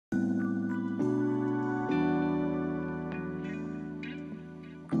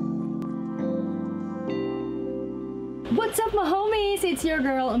What's up, my homies? It's your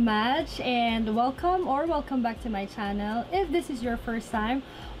girl Mahj, and welcome back to my channel. If this is your first time,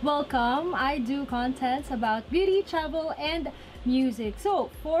 welcome. I do contents about beauty, travel, and music.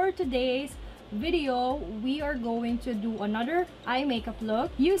 So for today's video, we are going to do another eye makeup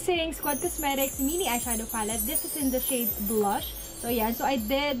look using Squad Cosmetics mini eyeshadow palette. This is in the shade Blush. So yeah, so I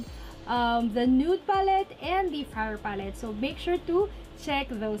did the nude palette and the fire palette. So make sure to check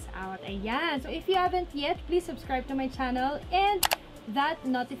those out. Ayan. So if you haven't yet, please subscribe to my channel and that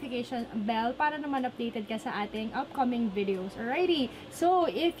notification bell para naman updated ka sa ating upcoming videos. Alrighty. So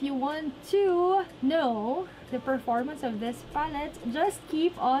if you want to know the performance of this palette, just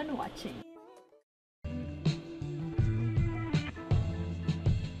keep on watching.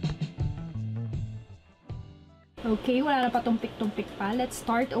 Okay, wala na pa tumpik-tumpik pa. Let's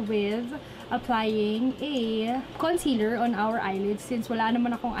start with applying a concealer on our eyelids since wala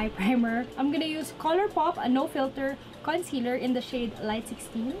naman akong eye primer. I'm gonna use Colourpop, a no filter concealer in the shade Light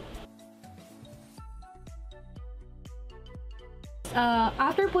 16.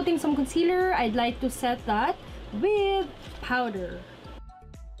 After putting some concealer, I'd like to set that with powder.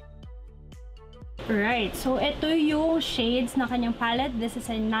 Right, so ito yung shades na kanyang palette. This is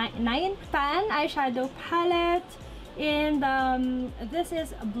a 9 pan eyeshadow palette. And this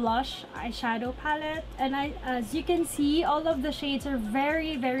is a blush eyeshadow palette. And as you can see, all of the shades are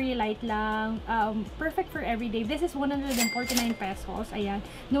very light lang. Perfect for everyday. This is 149 pesos. Ayan.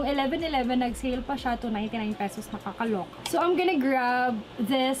 Noong 11/11, nag-sale pa siya to 99 pesos. Nakakaloka. So I'm gonna grab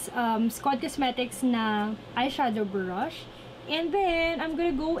this Squad Cosmetics na eyeshadow brush. And then, I'm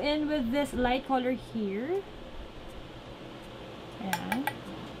gonna go in with this light color here. Ayan.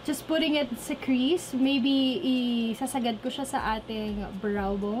 Just putting it sa crease. Maybe, isasagad ko siya sa ating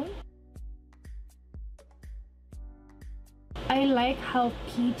brow bone. I like how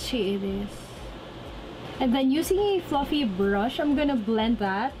peachy it is. And then, using a fluffy brush, I'm gonna blend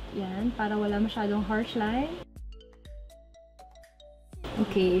that. Yan, para wala masyadong harsh line.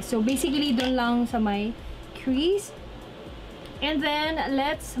 Okay, so basically, doon lang sa may crease. And then,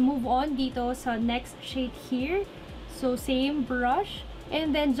 let's move on dito sa next shade here. So, same brush.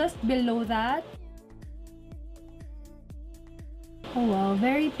 And then, just below that. Oh, wow.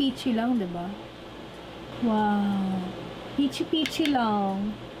 Very peachy lang, diba? Wow. Peachy-peachy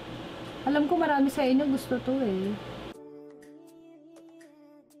lang. Alam ko marami sa inyo gusto to eh.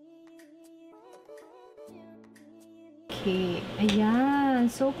 Okay. Ayan.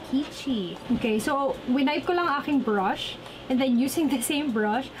 So peachy. Okay. So, wipe ko lang aking brush. And then, using the same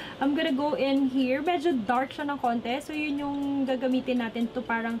brush, I'm gonna go in here. Medyo dark siya ng konti. So, yun yung gagamitin natin to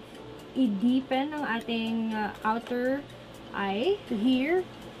parang i-deepen ang ating outer eye. Here.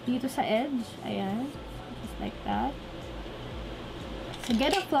 Dito sa edge. Ayan. Just like that. So,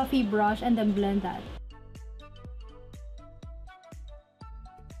 get a fluffy brush and then blend that.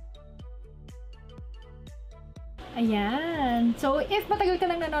 Ayan. So, if matagal ka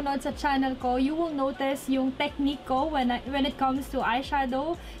nang nanonood sa channel ko, you will notice yung technique ko when it comes to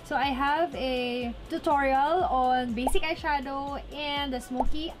eyeshadow. So, I have a tutorial on basic eyeshadow and the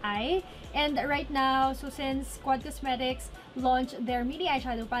smoky eye. And right now, so since Squad Cosmetics launched their mini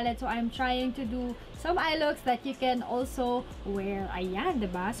eyeshadow palette, so I'm trying to do some eye looks that you can also wear. Ayan,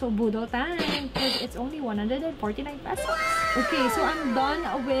 diba? So, budol time because it's only 149 pesos. Okay, so I'm done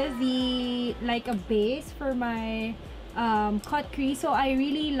with the, like a base for my cut crease. So, I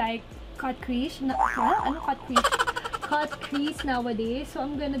really like cut crease. Ano cut crease? Cut crease nowadays. So,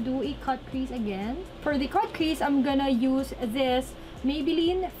 I'm gonna do a cut crease again. For the cut crease, I'm gonna use this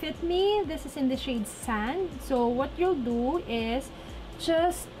Maybelline Fit Me. This is in the shade Sand. So, what you'll do is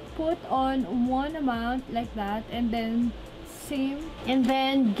just put on one amount like that and then same. And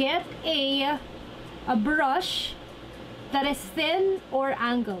then get a brush that is thin or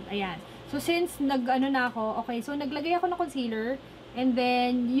angled. Ayan. So, since nag-ano na ako, okay, so naglagay ako ng concealer and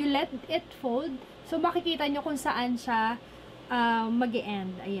then you let it fold. So, makikita nyo kung saan siya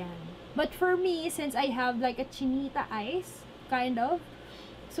mag-e-end. Ayan. But for me, since I have like a chinita eyes, kind of,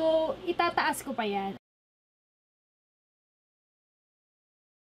 so, itataas ko pa yan.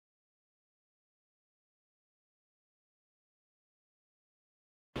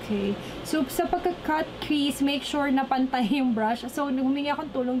 Okay. So, sa pagka-cut crease, make sure na pantay yung brush. So, humingi akong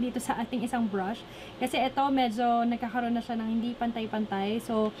tulong dito sa ating isang brush. Kasi ito, medyo nagkakaroon na siya ng hindi pantay-pantay.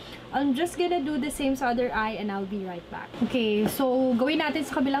 So, I'm just gonna do the same sa other eye and I'll be right back. Okay. So, gawin natin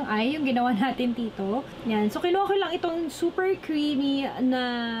sa kabilang eye yung ginawa natin dito. Yan. So, kinuha ko lang itong super creamy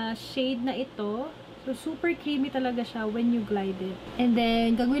na shade na ito. So, super creamy talaga siya when you glide it. And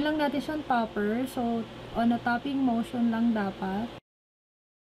then, gagawin lang natin siyang topper. So, on a topping motion lang dapat.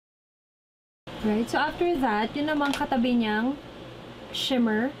 Right? So, after that, yun namang katabi niyang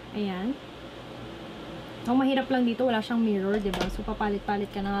shimmer. Ayan. Ang mahirap lang dito, wala siyang mirror, diba? So, papalit-palit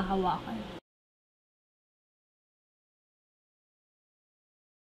ka na hawakan.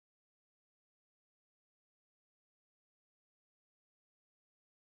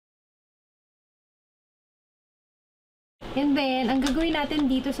 And then, ang gagawin natin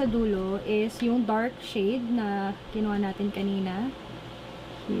dito sa dulo is yung dark shade na kinuha natin kanina.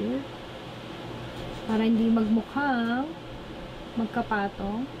 Here. Para hindi magmukhang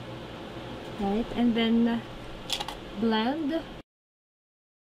magkapatong. Right? And then, blend.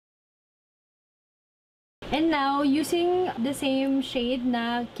 And now, using the same shade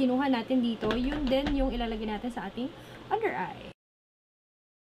na kinuha natin dito, yun din yung ilalagay natin sa ating under eye.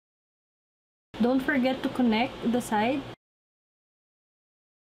 Don't forget to connect the side.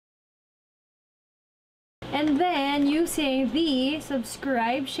 And then, using the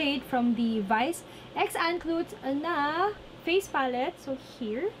Subscribe shade from the Vice X Anne Clutz na face palette. So,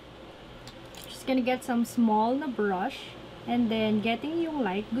 here. Just gonna get some small na brush. And then, getting yung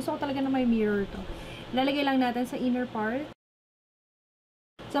light. Gusto ko talaga na may mirror to. Lalagay lang natin sa inner part.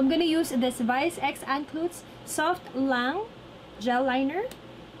 So, I'm gonna use this Vice X Anne Clutz Soft Lang Gel Liner.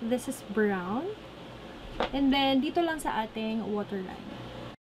 This is brown. And then, dito lang sa ating waterline.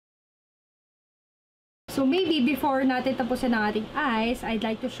 So, maybe before natin tapusin ang ating eyes, I'd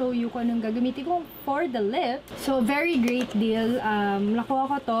like to show you kung anong gagamitin ko for the lip. So, very great deal. Nakuha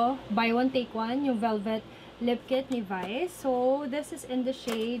ko to, buy one, take one, yung Velvet Lip Kit ni Vice. So, this is in the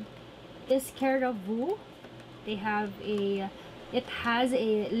shade Izkeravu. It has a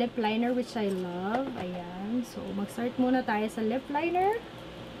lip liner which I love. Ayan. So, mag-start muna tayo sa lip liner.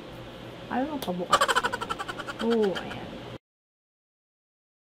 Ayaw mo pabukas. Oh, ayan.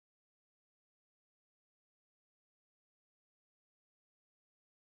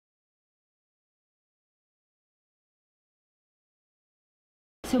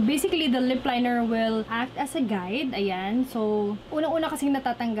 So, basically, the lip liner will act as a guide. Ayan. So, unang-una kasing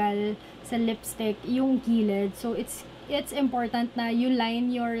natatanggal sa lipstick yung gilid. So, it's important na you line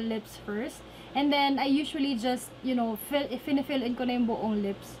your lips first. And then, I usually just, you know, fill in ko na yung buong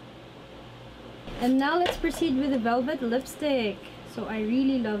lips. And now, let's proceed with the Velvet Lipstick. So, I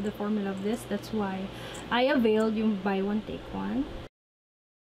really love the formula of this. That's why I availed yung buy one, take one.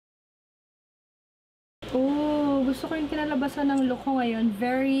 Oh, gusto ko yung kinalabasan ng look ko ngayon.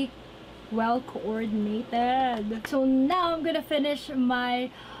 Very well coordinated. So now I'm gonna finish my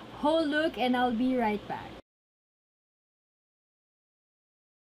whole look and I'll be right back.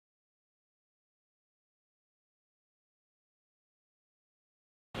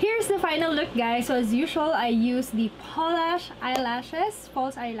 Here's the final look, guys. So as usual, I use the false eyelashes.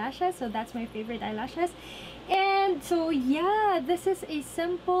 So that's my favorite eyelashes. And so yeah, this is a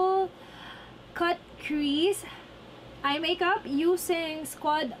simple cut-crease eye makeup using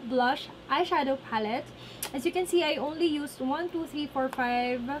Squad Blush Eyeshadow Palette. As you can see, I only used 1, 2, 3, 4,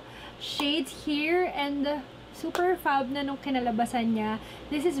 5 shades here and super fab na nung kinalabasan niya.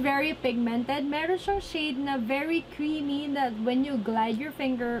 This is very pigmented. Meron siyang shade na very creamy that when you glide your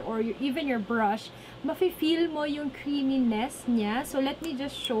finger or even your brush, mafe-feel mo yung creaminess niya. So let me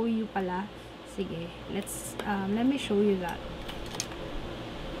just show you pala. Sige, let me show you that.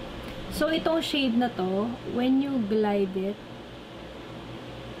 So, itong shade na to, when you glide it,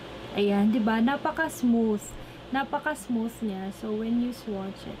 ayan, diba? Napaka-smooth. Napaka-smooth niya. So, when you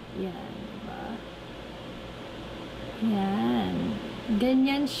swatch it, yan, diba? Yan.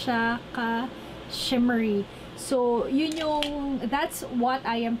 Ganyan siya ka-shimmery. So, yun yung, that's what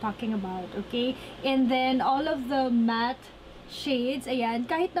I am talking about, okay? And then, all of the matte shades, ayan,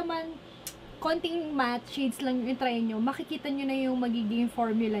 kahit naman, konting matte shades lang yung try nyo, makikita nyo na yung magiging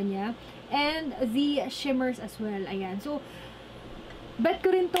formula niya. And the shimmers as well. Ayan. So, bet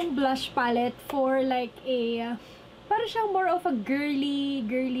ko rin tong blush palette for like a, para siyang more of a girly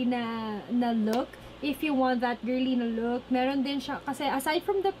na look. If you want that girly na look. Meron din siya, kasi aside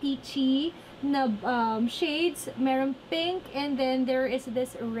from the peachy na shades, meron pink, and then there is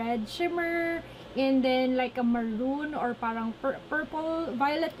this red shimmer, and then like a maroon or parang purple,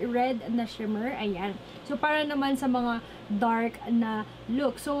 violet, red na shimmer. Ayan. So, para naman sa mga dark na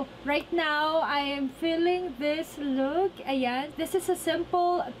look. So, right now, I am feeling this look. Ayan. This is a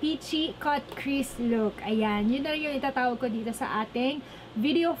simple peachy cut crease look. Ayan. Yun na yung itatawag ko dito sa ating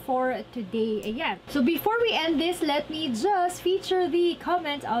video for today. Ayan. So, before we end this, let me just feature the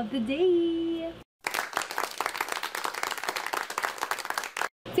comment of the day.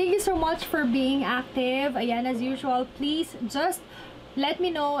 Thank you so much for being active. Ayan, as usual, please just let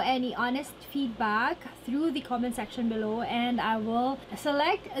me know any honest feedback through the comment section below, and I will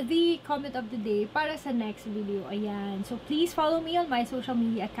select the comment of the day para sa next video. Ayan. So please follow me on my social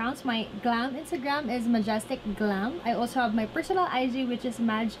media accounts. My glam Instagram is Majestic Glam. I also have my personal IG, which is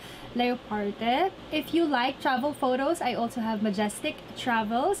Mahj Leoparte. If you like travel photos, I also have Majestic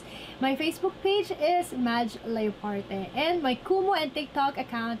Travels. My Facebook page is Mahj Leoparte, and my Kumu and TikTok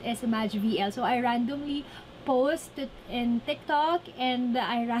account is Mahj VL. So I randomly post it in TikTok, and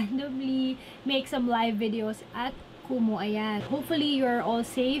I randomly make some live videos at Kumu. Ayan. Hopefully you're all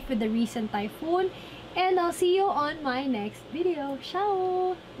safe with the recent typhoon, and I'll see you on my next video.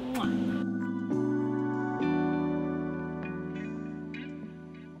 Ciao! Mwah!